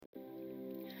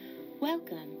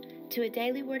Welcome to a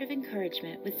daily word of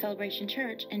encouragement with Celebration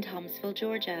Church in Thomasville,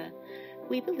 Georgia.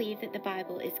 We believe that the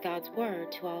Bible is God's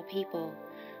word to all people.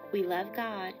 We love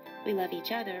God, we love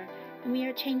each other, and we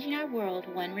are changing our world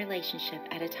one relationship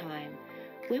at a time.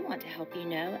 We want to help you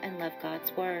know and love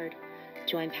God's word.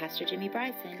 Join Pastor Jimmy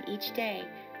Bryson each day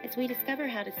as we discover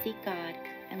how to seek God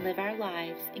and live our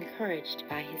lives encouraged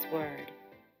by His word.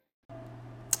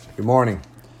 Good morning.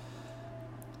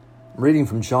 I'm reading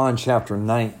from John chapter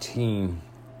 19,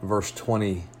 verse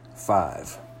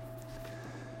 25.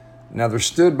 Now there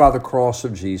stood by the cross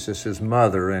of Jesus his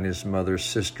mother and his mother's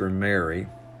sister Mary,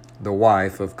 the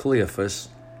wife of Cleophas,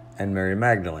 and Mary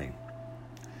Magdalene.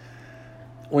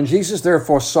 When Jesus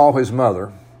therefore saw his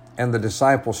mother and the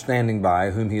disciple standing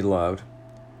by whom he loved,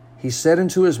 he said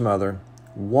unto his mother,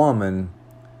 Woman,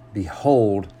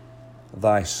 behold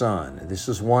thy son. This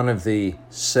is one of the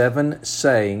 7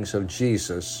 sayings of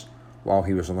Jesus while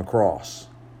he was on the cross.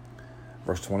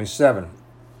 Verse 27,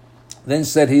 Then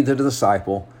said he to the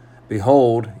disciple,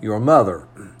 Behold your mother.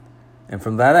 And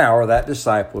from that hour that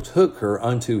disciple took her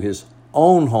unto his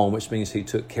own home, which means he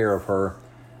took care of her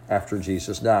after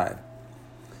Jesus died.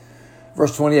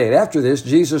 Verse 28, After this,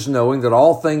 Jesus, knowing that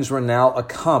all things were now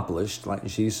accomplished, like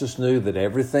Jesus knew that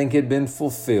everything had been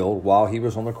fulfilled while he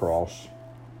was on the cross,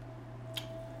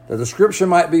 that the scripture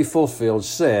might be fulfilled,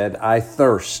 said, I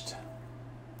thirst.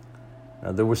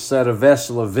 Now, there was set a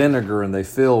vessel of vinegar, and they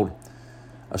filled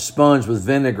a sponge with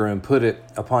vinegar and put it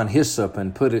upon hyssop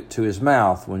and put it to his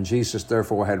mouth. When Jesus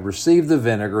therefore had received the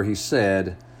vinegar, he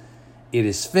said, It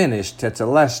is finished,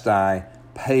 tetelestai,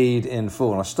 paid in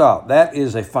full. Now stop. That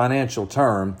is a financial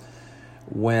term.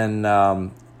 When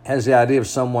has the idea of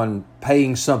someone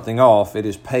paying something off, it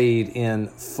is paid in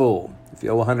full. If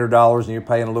you owe $100 and you're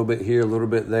paying a little bit here, a little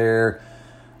bit there,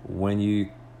 when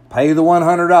you pay the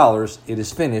 $100, it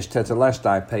is finished,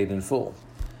 tetelestai, paid in full.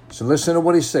 So listen to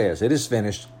what he says. It is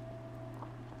finished.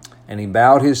 And he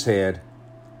bowed his head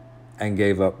and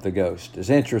gave up the ghost. It's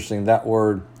interesting, that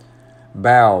word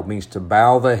bow means to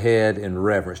bow the head in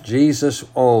reverence. Jesus,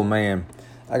 oh man,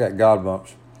 I got God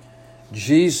bumps.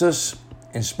 Jesus,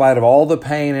 in spite of all the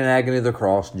pain and agony of the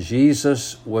cross,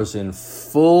 Jesus was in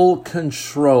full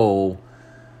control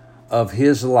of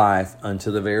his life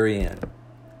unto the very end.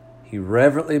 He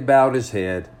reverently bowed his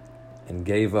head and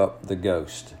gave up the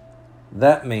ghost.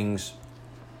 That means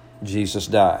Jesus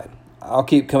died. I'll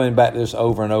keep coming back to this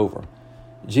over and over.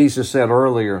 Jesus said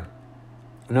earlier,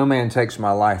 No man takes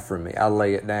my life from me. I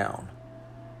lay it down.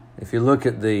 If you look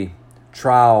at the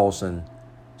trials and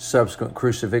subsequent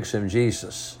crucifixion of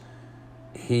Jesus,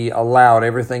 he allowed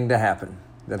everything to happen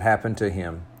that happened to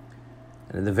him.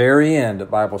 And at the very end, the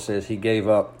Bible says he gave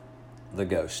up the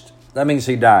ghost. That means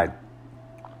he died.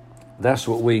 That's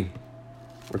what we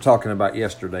were talking about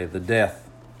yesterday, the death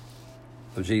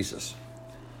of Jesus.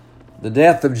 The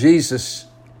death of Jesus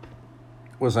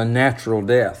was a natural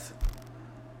death.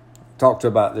 Talked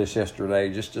about this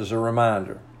yesterday just as a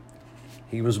reminder.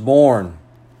 He was born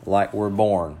like we're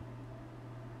born.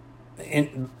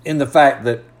 In the fact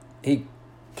that he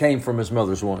came from his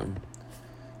mother's womb.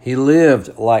 He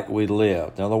lived like we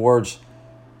lived. In other words,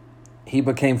 he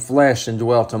became flesh and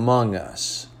dwelt among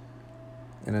us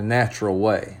in a natural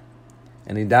way.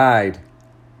 And he died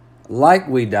like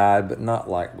we died, but not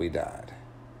like we died.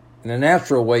 In a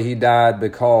natural way, he died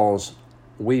because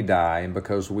we die, and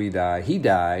because we die, he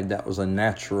died. That was a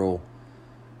natural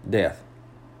death.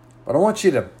 But I want you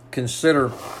to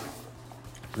consider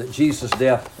that Jesus'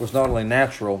 death was not only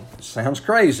natural, it sounds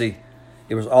crazy,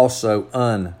 it was also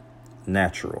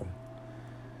unnatural.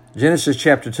 Genesis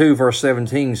chapter 2, verse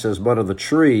 17 says, But of the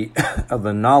tree of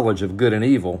the knowledge of good and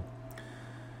evil,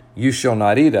 you shall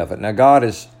not eat of it. Now God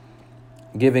is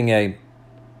giving a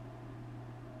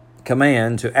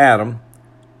command to Adam.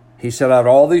 He said, out of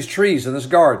all these trees in this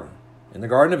garden, in the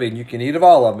Garden of Eden, you can eat of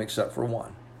all of them except for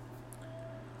one.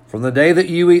 From the day that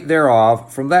you eat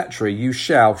thereof, from that tree, you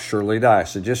shall surely die.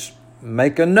 So just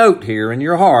make a note here in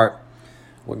your heart.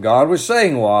 What God was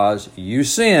saying was, you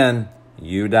sin,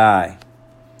 you die.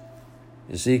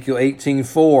 Ezekiel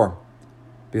 18:4,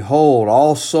 Behold,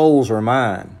 all souls are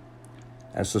mine.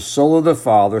 As the soul of the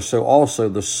Father, so also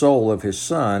the soul of his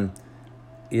Son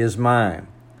is mine.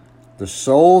 The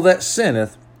soul that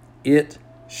sinneth, it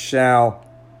shall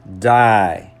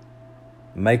die.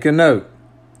 Make a note.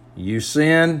 You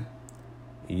sin,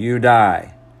 you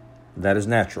die. That is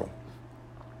natural.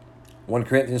 1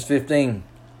 Corinthians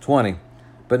 15:20.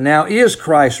 But now is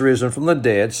Christ risen from the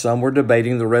dead? Some were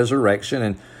debating the resurrection,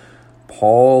 and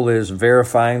Paul is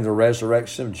verifying the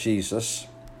resurrection of Jesus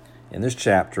in this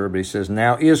chapter, but he says,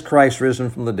 Now is Christ risen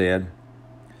from the dead,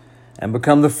 and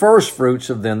become the first fruits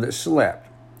of them that slept.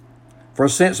 For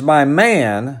since by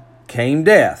man came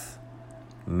death,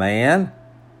 man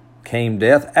came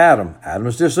death, Adam. Adam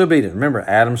was disobedient. Remember,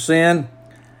 Adam sinned,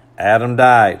 Adam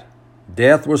died.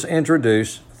 Death was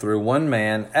introduced through one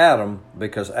man, Adam,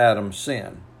 because Adam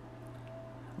sinned.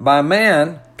 By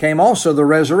man came also the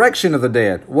resurrection of the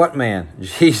dead. What man?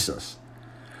 Jesus.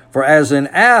 For as in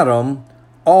Adam,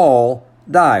 all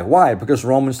die. Why? Because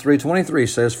Romans 3:23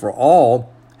 says, for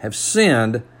all have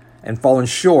sinned and fallen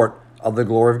short of the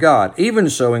glory of God. Even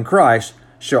so in Christ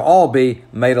shall all be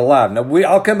made alive. Now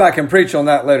I'll come back and preach on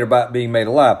that later about being made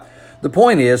alive. The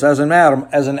point is, as in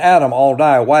Adam all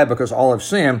die. Why? Because all have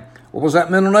sinned. What was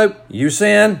that mental note? You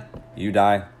sin, you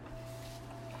die.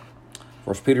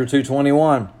 1 Peter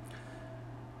 2:21.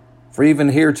 For even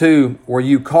here too were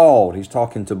you called. He's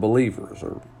talking to believers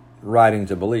or writing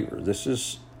to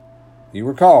believers. You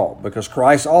were called because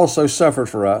Christ also suffered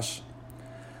for us,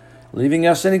 leaving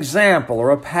us an example or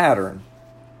a pattern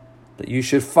that you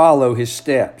should follow his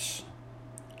steps,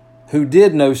 who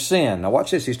did no sin. Now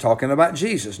watch this. He's talking about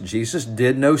Jesus. Jesus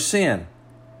did no sin.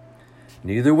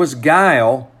 Neither was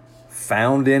guile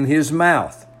found in his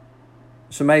mouth.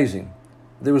 It's amazing.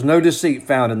 There was no deceit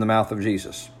found in the mouth of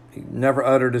Jesus. He never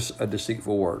uttered a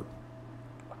deceitful word.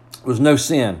 There was no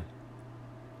sin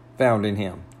found in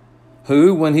him.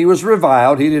 Who, when he was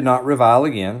reviled, he did not revile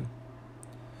again.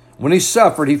 When he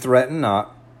suffered, he threatened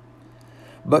not,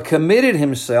 but committed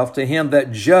himself to him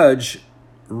that judged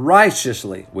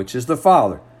righteously, which is the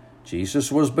Father.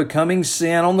 Jesus was becoming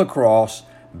sin on the cross,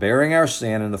 bearing our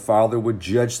sin, and the Father would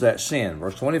judge that sin.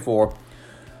 Verse 24,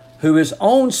 who his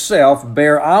own self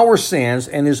bare our sins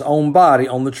in his own body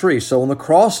on the tree. So on the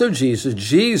cross of Jesus,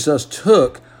 Jesus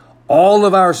took all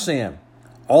of our sin,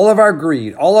 all of our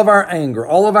greed, all of our anger,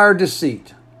 all of our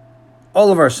deceit,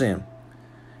 all of our sin.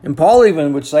 And Paul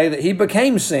even would say that he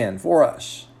became sin for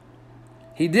us.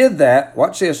 He did that,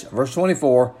 watch this, verse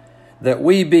 24, that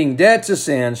we being dead to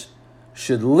sins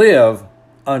should live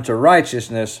unto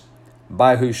righteousness,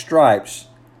 by whose stripes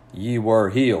ye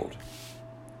were healed.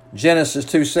 Genesis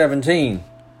 2:17,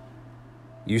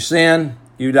 you sin,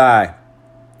 you die.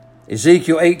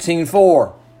 Ezekiel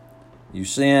 18:4, you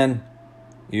sin,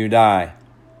 you die.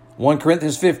 1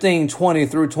 Corinthians 15:20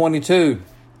 through 22,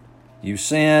 you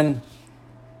sin,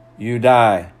 you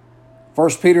die.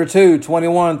 1 Peter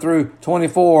 2:21 through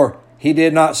 24, he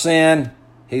did not sin,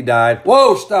 he died.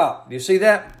 Whoa, stop. Do you see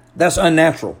that? That's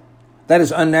unnatural. That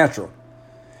is unnatural.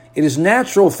 It is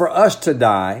natural for us to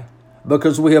die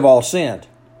because we have all sinned.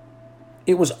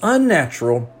 It was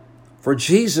unnatural for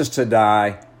Jesus to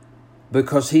die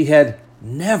because he had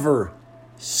never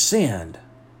sinned.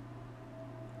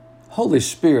 Holy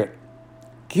Spirit,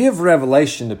 give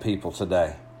revelation to people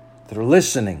today that are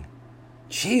listening.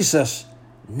 Jesus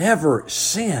never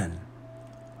sinned.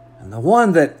 And the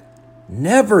one that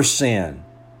never sinned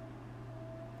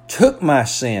took my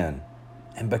sin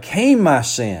and became my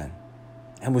sin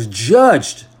and was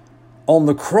judged on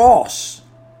the cross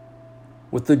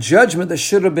with the judgment that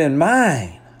should have been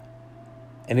mine.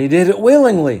 And he did it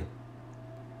willingly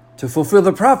to fulfill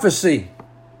the prophecy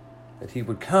that he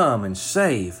would come and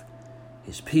save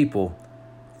his people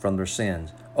from their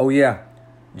sins. Oh yeah,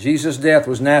 Jesus' death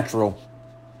was natural,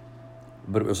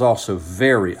 but it was also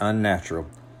very unnatural.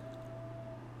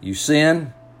 You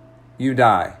sin, you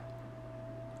die.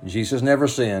 Jesus never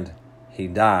sinned. He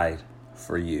died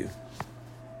for you.